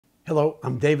Hello,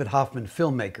 I'm David Hoffman,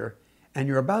 filmmaker, and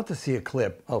you're about to see a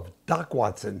clip of Doc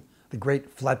Watson, the great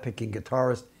flat-picking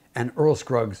guitarist, and Earl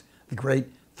Scruggs, the great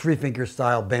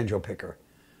three-finger-style banjo picker.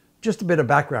 Just a bit of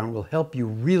background will help you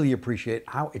really appreciate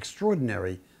how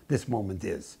extraordinary this moment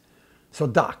is. So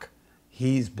Doc,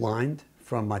 he's blind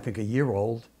from, I think, a year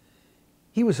old.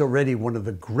 He was already one of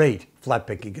the great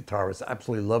flat-picking guitarists. I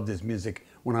absolutely loved his music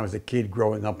when I was a kid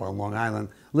growing up on Long Island,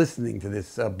 listening to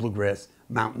this bluegrass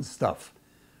mountain stuff.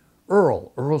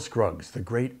 Earl Scruggs, the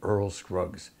great Earl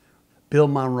Scruggs. Bill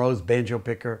Monroe's banjo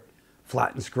picker,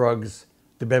 Flatt and Scruggs,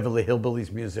 the Beverly Hillbillies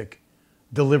music,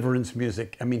 Deliverance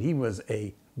music. I mean, he was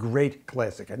a great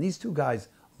classic. And these two guys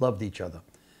loved each other.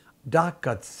 Doc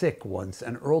got sick once,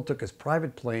 and Earl took his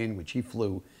private plane, which he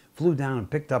flew down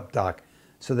and picked up Doc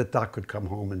so that Doc could come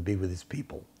home and be with his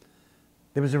people.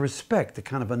 There was a respect, a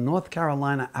kind of a North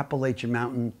Carolina Appalachian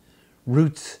Mountain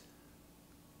roots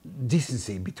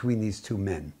decency between these two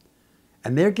men.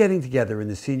 And they're getting together in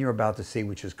the scene you're about to see,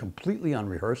 which is completely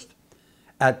unrehearsed,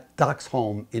 at Doc's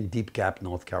home in Deep Gap,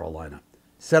 North Carolina.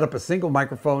 Set up a single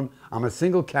microphone. I'm a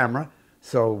single camera,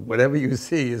 so whatever you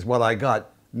see is what I got.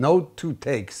 No two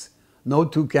takes, no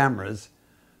two cameras,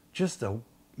 just a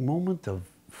moment of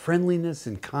friendliness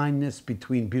and kindness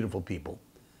between beautiful people.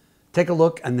 Take a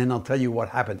look, and then I'll tell you what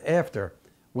happened after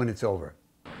when it's over.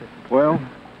 Well,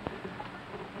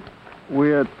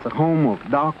 we're at the home of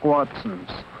Doc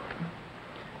Watson's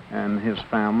and his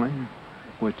family,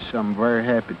 which I'm very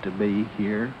happy to be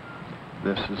here.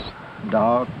 This is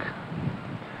Doc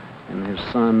and his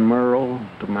son Merle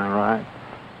to my right,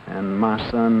 and my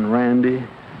son Randy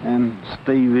and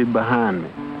Stevie behind me.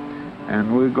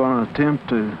 And we're going to attempt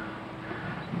to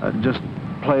just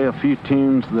play a few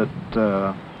tunes that,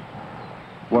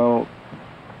 well,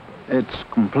 it's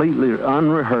completely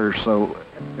unrehearsed, so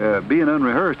being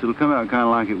unrehearsed, it'll come out kind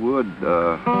of like it would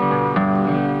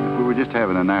if we were just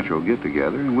having a natural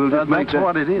get-together, and we'll just make that. That's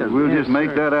what it is. We'll yes, just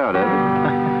make sir. that out of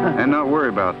it, and not worry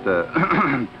about.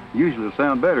 Usually, it'll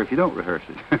sound better if you don't rehearse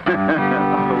it.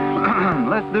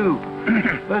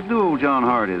 Let's do old John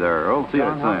Hardy there. Oh, see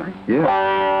John that Hardy? sound?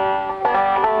 Yeah.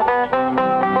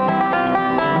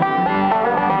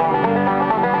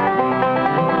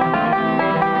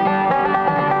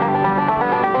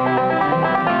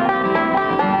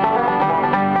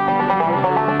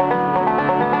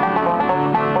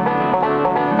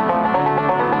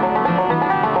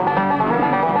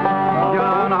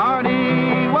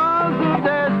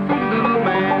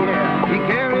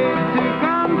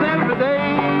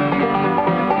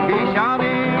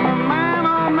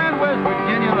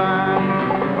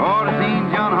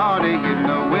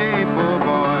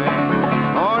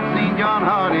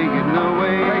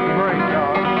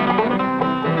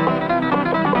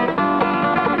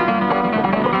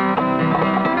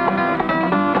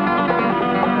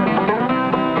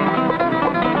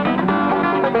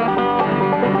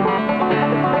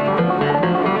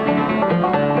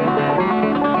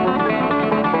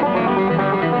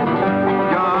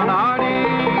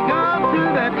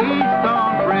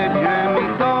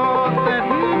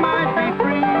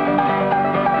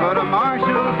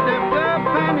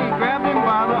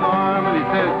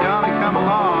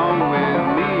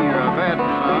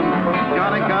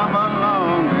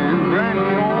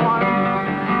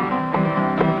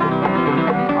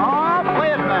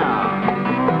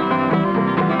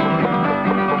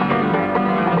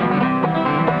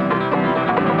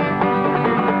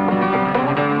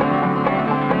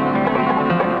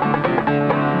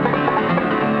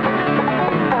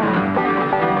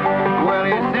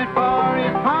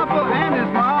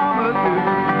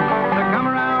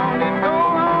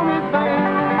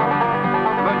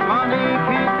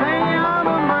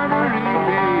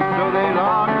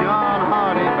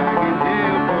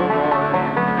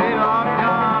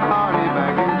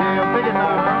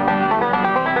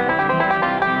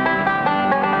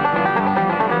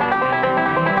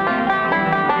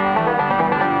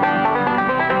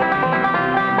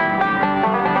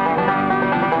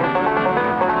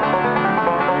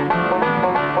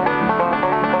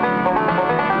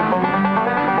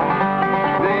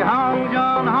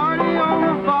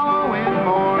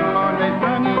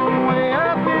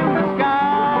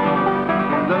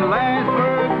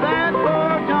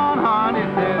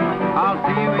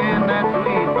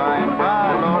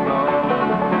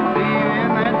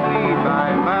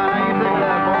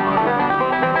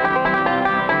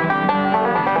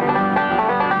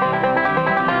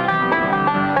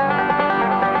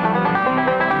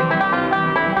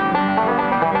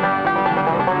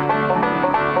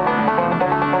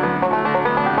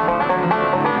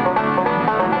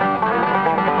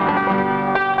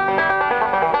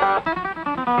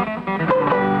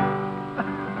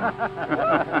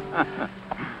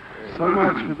 So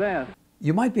much for that.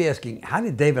 You might be asking, how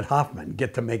did David Hoffman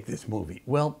get to make this movie?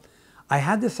 Well, I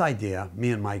had this idea,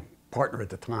 me and my partner at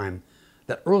the time,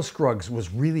 that Earl Scruggs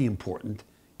was really important.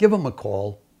 Give him a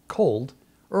call, cold.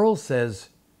 Earl says,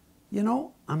 you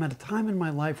know, I'm at a time in my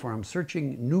life where I'm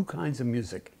searching new kinds of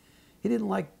music. He didn't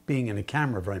like being in a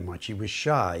camera very much. He was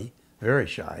shy, very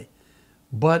shy.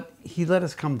 But he let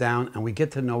us come down and we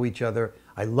get to know each other.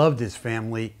 I loved his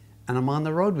family and I'm on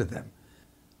the road with them.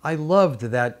 I loved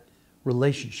that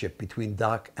relationship between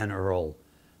Doc and Earl,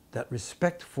 that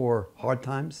respect for hard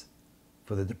times,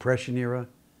 for the Depression era,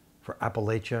 for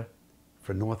Appalachia,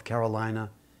 for North Carolina,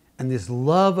 and this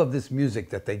love of this music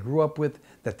that they grew up with,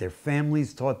 that their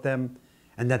families taught them,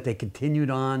 and that they continued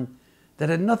on, that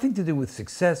had nothing to do with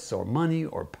success or money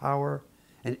or power,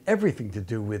 and everything to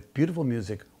do with beautiful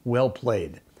music well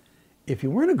played. If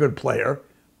you weren't a good player,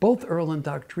 both Earl and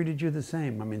Doc treated you the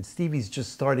same. I mean, Stevie's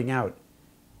just starting out.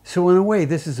 So in a way,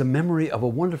 this is a memory of a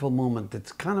wonderful moment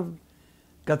that's kind of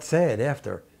got sad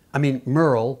after. I mean,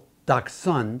 Merle, Doc's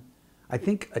son, I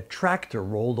think a tractor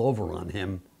rolled over on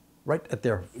him right at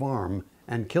their farm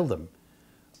and killed him.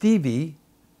 Stevie,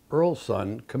 Earl's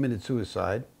son, committed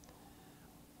suicide.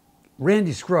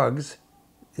 Randy Scruggs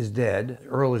is dead.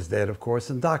 Earl is dead, of course,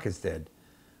 and Doc is dead.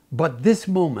 But this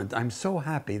moment, I'm so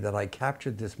happy that I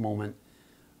captured this moment.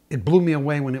 It blew me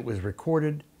away when it was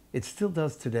recorded. It still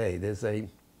does today. There's a,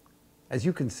 as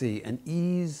you can see, an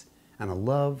ease and a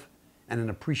love and an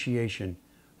appreciation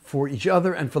for each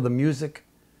other and for the music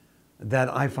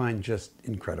that I find just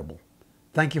incredible.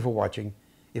 Thank you for watching.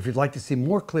 If you'd like to see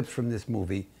more clips from this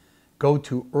movie, go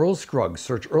to Earl Scruggs,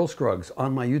 search Earl Scruggs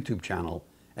on my YouTube channel,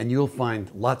 and you'll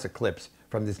find lots of clips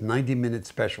from this 90-minute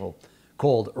special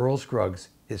called Earl Scruggs,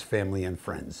 His Family and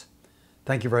Friends.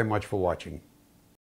 Thank you very much for watching.